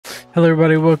Hello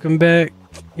everybody, welcome back.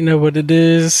 You know what it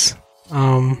is.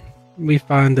 We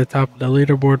find the top of the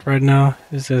leaderboard right now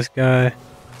is this guy.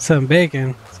 Some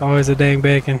bacon. It's always a dang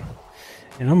bacon.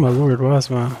 And oh my lord, why is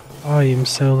my volume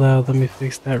so loud? Let me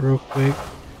fix that real quick.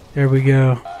 There we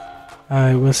go.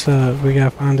 Alright, what's up? We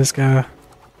gotta find this guy.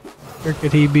 Where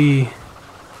could he be?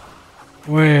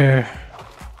 Where?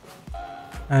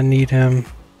 I need him.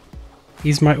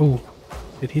 He's my ooh.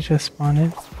 Did he just spawn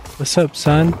in? What's up,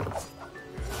 son?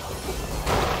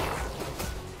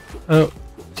 Oh,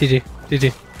 GG,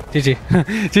 GG, GG,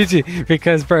 GG.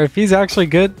 Because, bro, if he's actually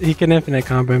good, he can infinite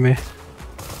combo me.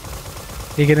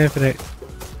 He can infinite.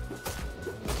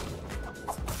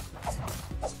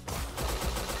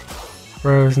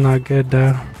 Bro, it's not good,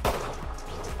 though.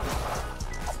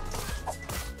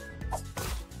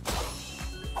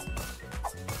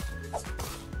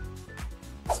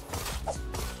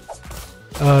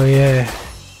 Oh, yeah.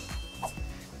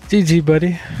 GG,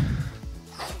 buddy.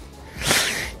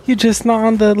 You're just not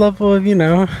on the level of, you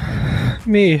know,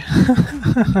 me.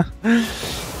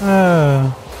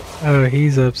 Oh,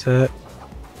 he's upset.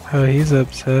 Oh, he's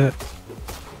upset.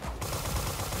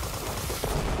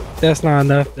 That's not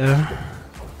enough, though.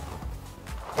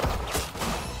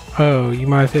 Oh, you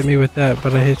might have hit me with that,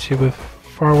 but I hit you with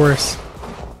far worse.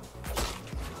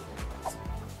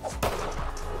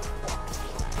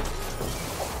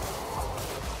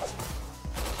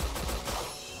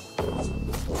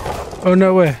 Oh,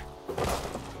 no way.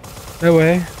 No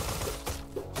way.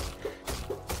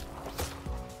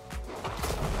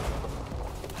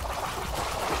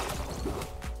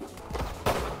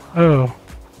 Oh.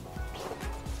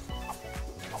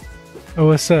 Oh,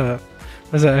 what's up?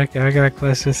 What's up? Okay, I gotta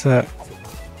clutch this up.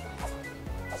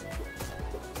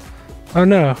 Oh,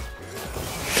 no.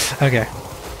 Okay.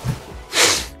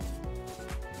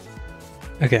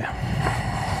 Okay.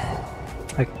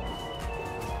 Okay.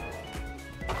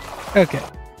 Okay,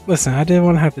 listen, I didn't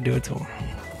want to have to do it to him,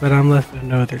 but I'm left with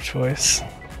no other choice.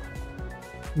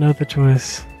 No other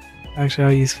choice. Actually,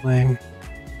 I'll use flame.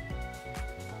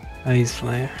 I'll use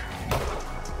flame.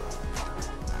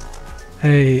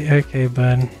 Hey, okay,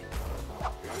 bud.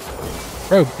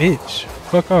 Bro, bitch.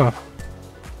 Fuck off.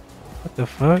 What the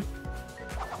fuck?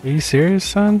 Are you serious,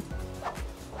 son?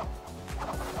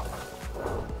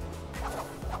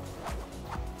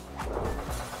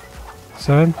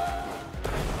 Son?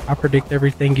 I predict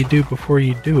everything you do before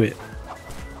you do it.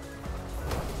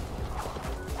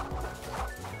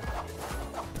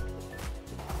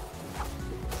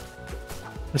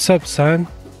 What's up, son?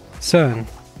 Son,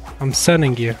 I'm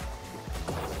sunning you.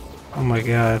 Oh my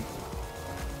god.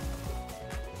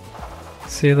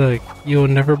 See, look, you will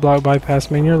never block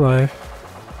bypass me in your life.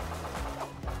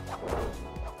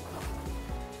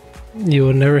 You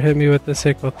will never hit me with the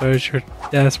sickle throws you're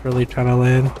desperately trying to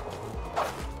land.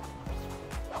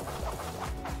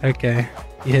 Okay,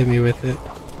 you hit me with it.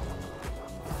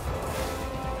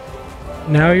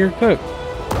 Now you're cooked.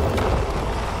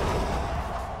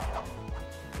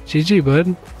 GG,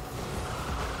 bud.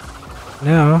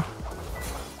 Now.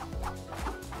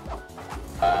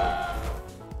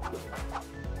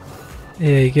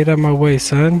 Yeah, get out of my way,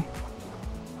 son.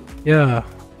 Yeah.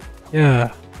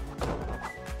 Yeah.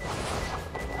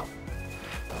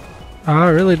 I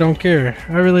really don't care.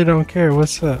 I really don't care.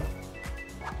 What's up?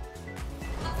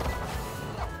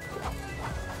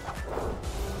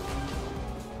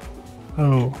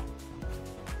 Oh.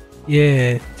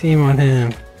 Yeah, team on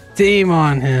him. Team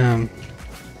on him.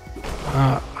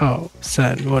 Oh,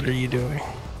 son, what are you doing?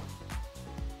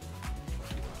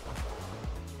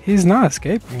 He's not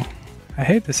escaping. I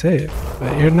hate to say it,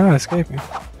 but you're not escaping.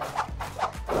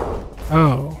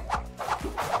 Oh.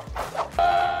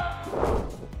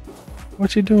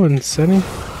 What you doing, Sonny?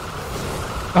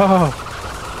 Oh.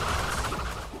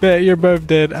 Bet you're both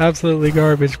dead. Absolutely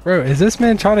garbage. Bro, is this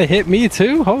man trying to hit me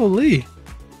too? Holy.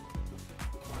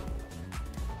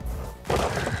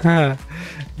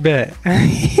 Bet.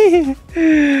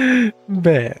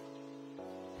 Bet.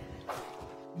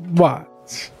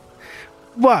 Watch.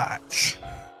 Watch.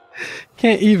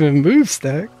 Can't even move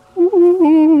stack.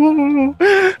 Ooh.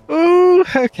 Ooh.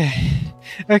 Okay.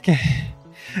 Okay.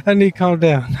 I need to calm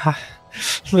down.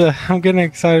 I'm getting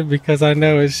excited because I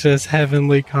know it's just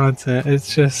heavenly content.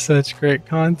 It's just such great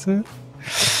content.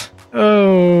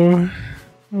 Oh,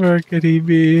 where could he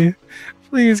be?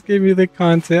 Please give me the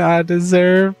content I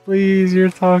deserve. Please, you're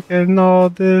talking all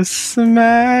this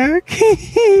smack.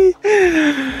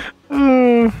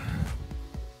 Oh.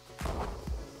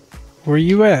 Where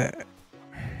you at?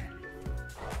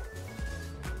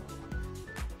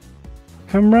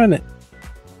 Come run it.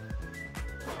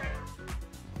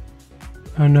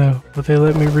 Oh no, will they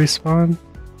let me respawn?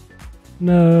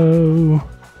 No.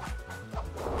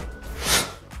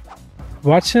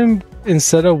 Watch him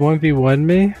instead of 1v1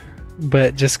 me,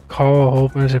 but just call a whole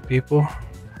bunch of people.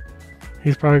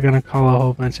 He's probably gonna call a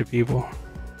whole bunch of people.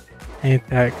 Ain't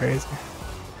that crazy?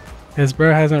 His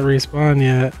bro hasn't respawned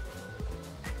yet.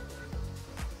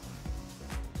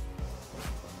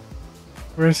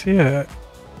 Where's he at?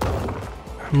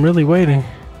 I'm really waiting.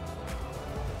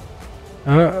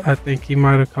 Oh, I think he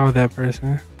might have called that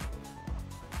person.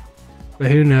 But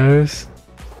who knows?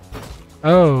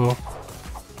 Oh.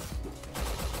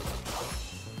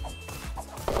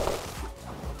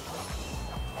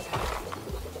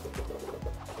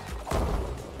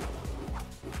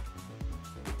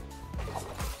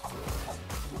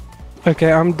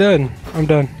 Okay, I'm done. I'm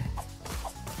done.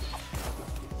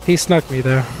 He snuck me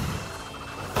though.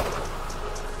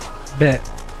 Bet.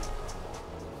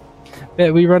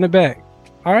 Bet we run it back.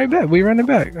 Alright, bet we run it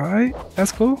back. Alright,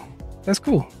 that's cool. That's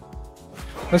cool.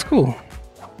 That's cool.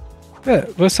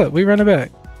 Bet, what's up? We run it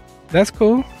back. That's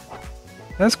cool.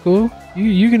 That's cool.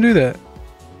 You can do that.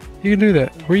 You can do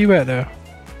that. Where you at though?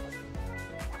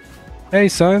 Hey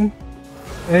son.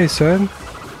 Hey son.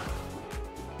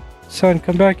 Son,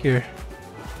 come back here.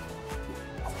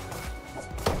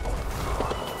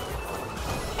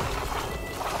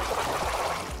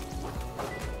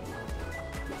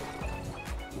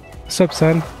 What's up,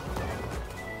 son?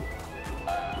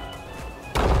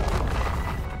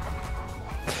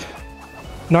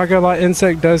 Not gonna lie,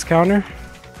 insect does counter.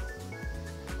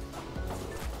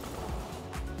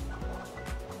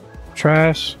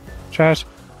 Trash. Trash.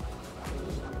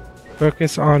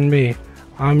 Focus on me.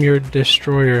 I'm your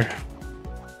destroyer.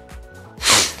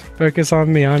 Focus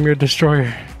on me. I'm your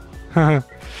destroyer.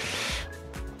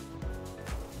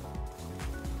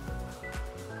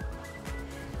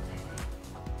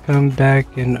 Come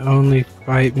back and only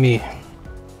fight me.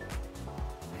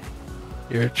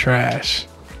 You're trash.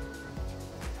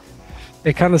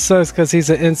 It kind of sucks because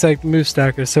he's an insect move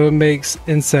stacker, so it makes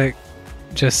insect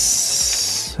just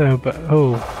so. But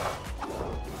oh.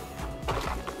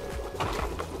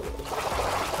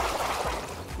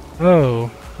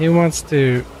 Oh, he wants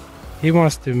to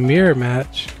mirror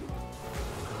match.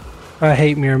 I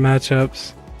hate mirror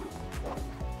matchups.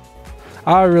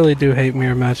 I really do hate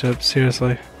mirror matchups,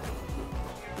 seriously.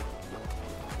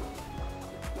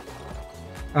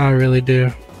 I really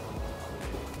do.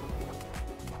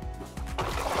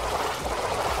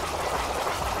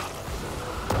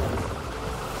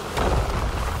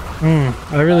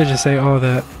 I really just ate all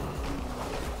that.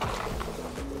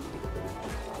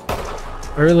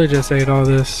 I really just ate all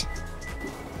this.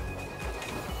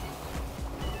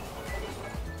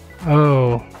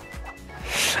 Oh.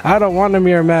 I don't want a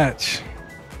mirror match.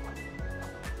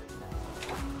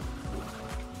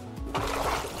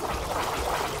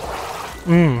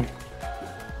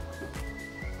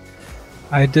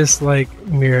 I dislike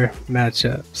mirror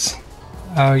matchups.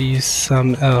 I'll use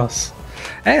some else.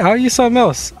 Hey, I'll use something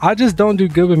else. I just don't do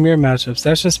good with mirror matchups.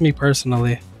 That's just me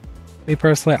personally. Me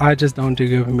personally, I just don't do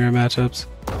good with mirror matchups.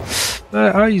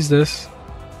 But I'll use this.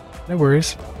 No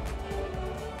worries.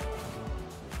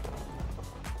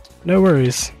 No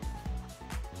worries.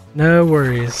 No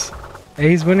worries. Hey,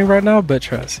 he's winning right now, but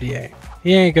trust, he ain't.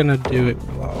 He ain't gonna do it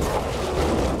for long.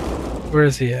 Where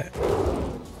is he at?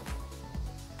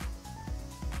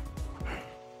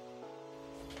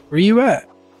 Where you at?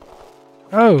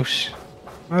 Oh,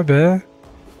 my bad.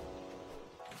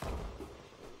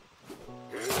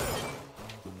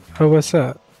 Oh, what's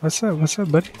up? What's up? What's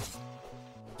up, buddy?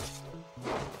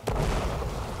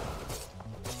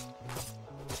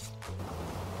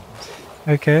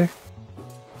 Okay.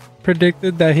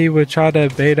 Predicted that he would try to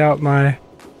bait out my...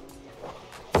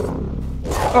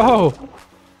 Oh!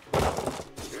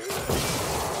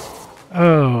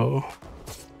 Oh.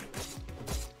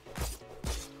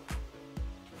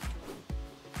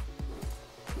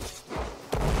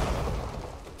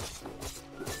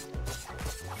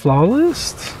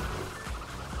 Flawless?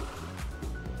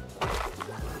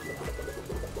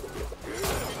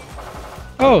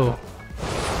 Oh.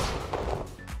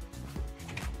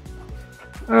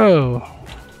 Oh.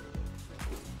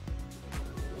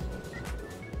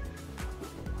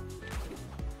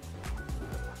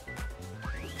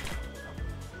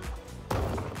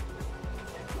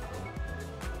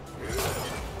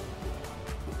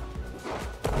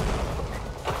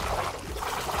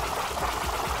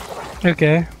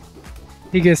 Okay.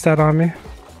 He gets that on me.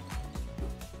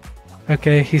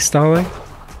 Okay, he's stalling.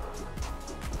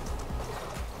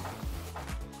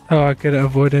 Oh, I couldn't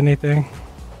avoid anything.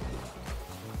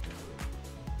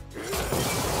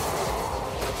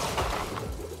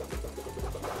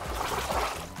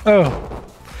 Oh.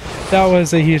 That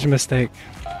was a huge mistake.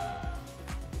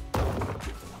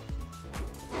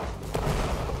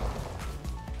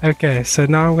 Okay, so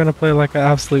now I'm gonna play like an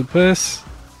absolute puss.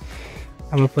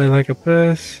 I'm gonna play like a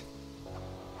puss.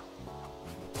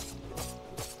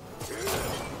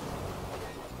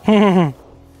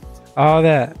 All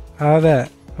that.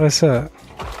 What's up?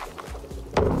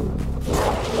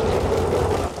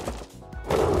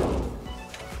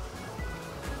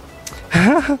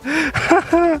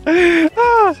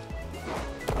 Ah.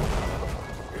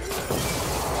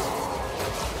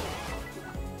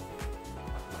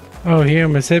 Oh, he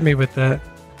almost hit me with that.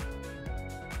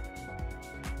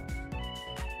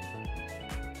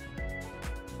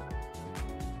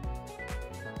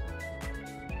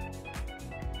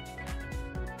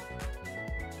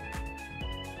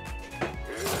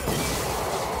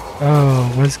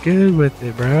 Oh, what's good with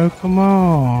it, bro? Come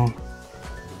on.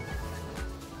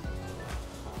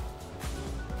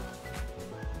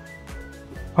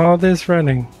 All this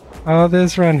running.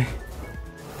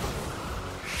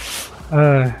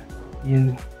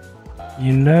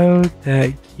 You know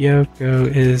that Kyoko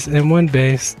is M1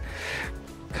 base.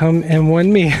 Come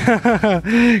M1 me.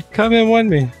 Come M1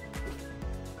 me.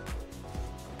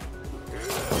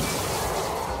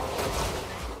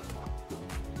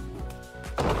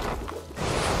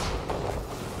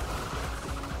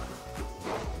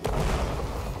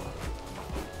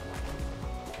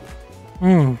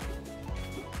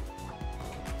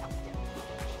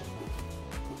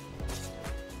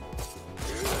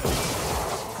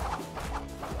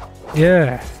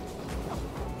 Yeah.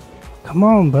 Come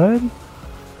on, bud.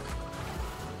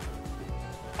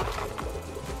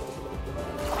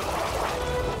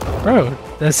 Bro,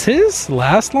 does his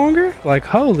last longer? Like,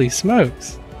 holy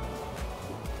smokes.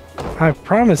 I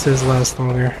promise his lasts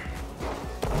longer.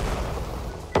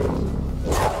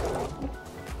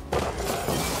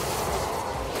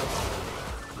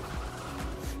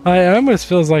 It almost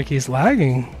feels like he's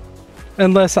lagging.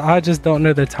 Unless I just don't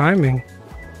know the timing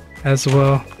as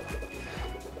well.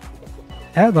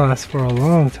 That lasts for a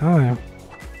long time.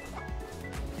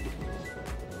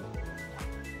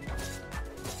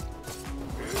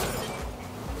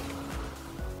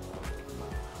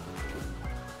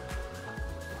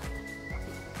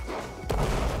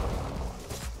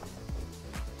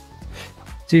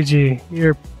 GG,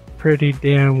 you're pretty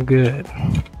damn good.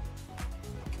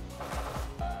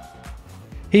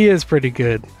 He is pretty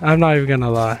good. I'm not even gonna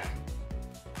lie.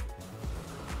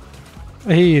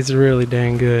 He's really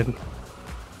dang good.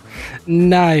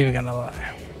 Not even gonna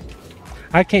lie.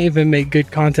 I can't even make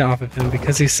good content off of him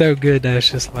because he's so good that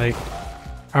it's just like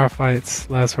our fights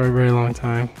last for a very long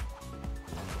time.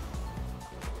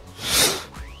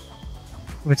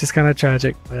 Which is kind of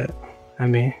tragic, but I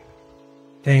mean,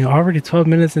 dang, already 12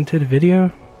 minutes into the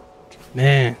video?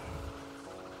 Man.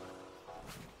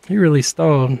 He really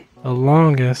stalled the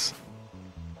longest.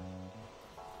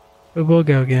 But we'll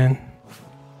go again.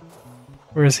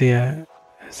 Where is he at?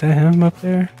 Is that him up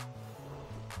there?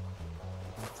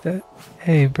 Is that...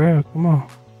 Hey, bro, come on.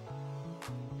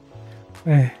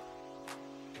 Hey.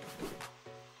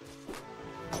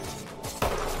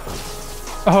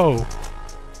 Oh.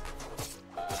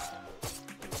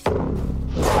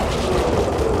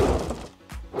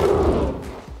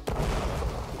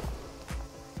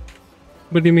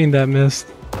 What do you mean that missed?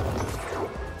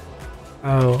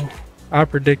 Oh, I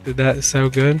predicted that so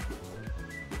good.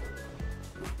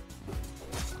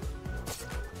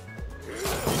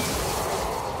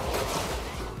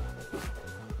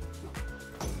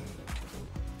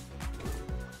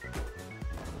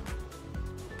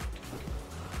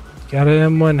 Gotta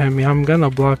M1 him. I'm gonna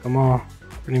block them all,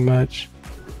 pretty much.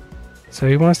 So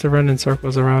he wants to run in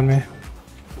circles around me.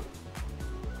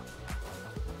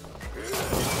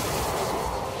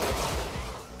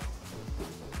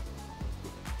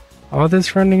 All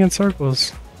this running in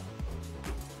circles.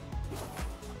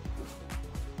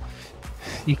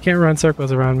 You can't run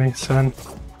circles around me, son.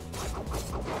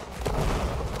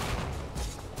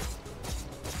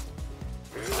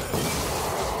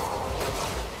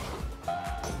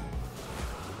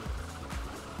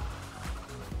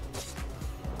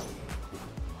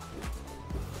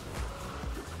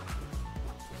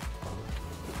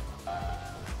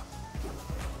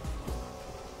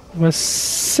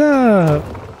 What's up?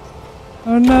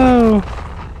 Oh no!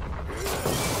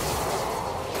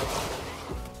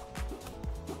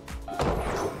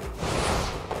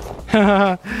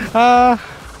 Haha!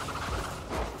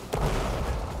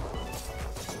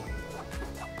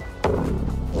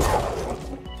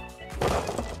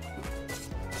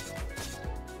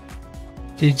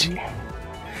 GG.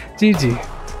 GG.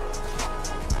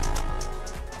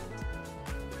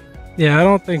 Yeah, I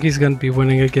don't think he's gonna be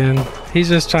winning again. He's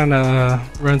just trying to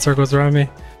run circles around me.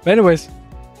 But anyways,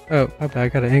 oh, my bad, I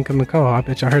got an incoming call. I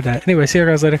bet y'all heard that. Anyway, see you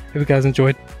guys later. Hope you guys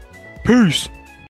enjoyed. Peace!